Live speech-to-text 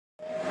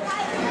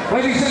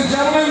Ladies and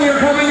gentlemen, we are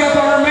coming up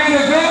on our main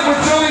event,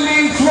 which only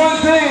means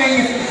one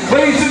thing.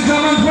 Ladies and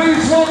gentlemen,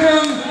 please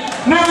welcome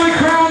newly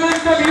crowned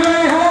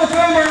MWA Hall of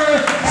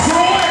Famer,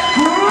 Sledd.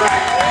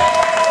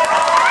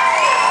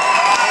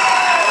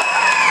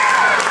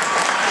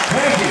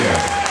 Thank you.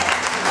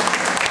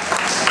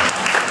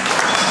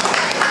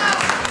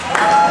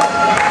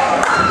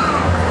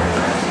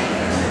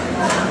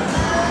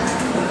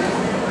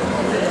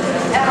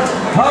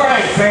 All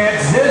right,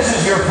 fans, this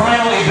is your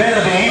final event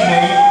of the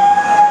evening.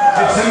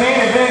 It's the main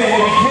event, and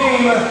it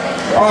became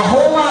a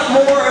whole lot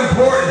more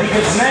important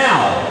because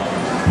now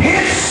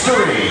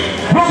history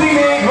will be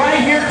made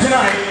right here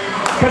tonight,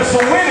 because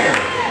the winner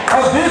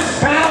of this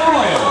battle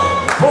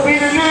royal will be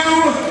the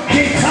new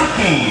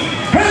Kentucky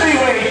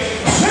heavyweight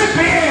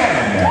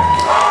champion.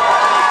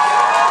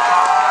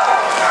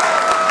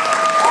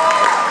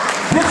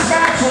 This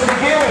match will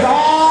begin with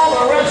all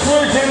the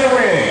wrestlers in the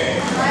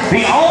ring.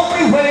 The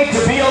only way to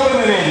be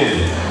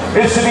eliminated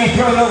is to be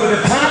thrown over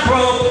the top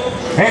rope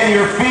and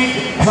your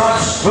feet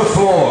touch the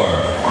floor.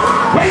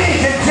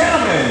 Ladies and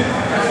gentlemen,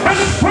 the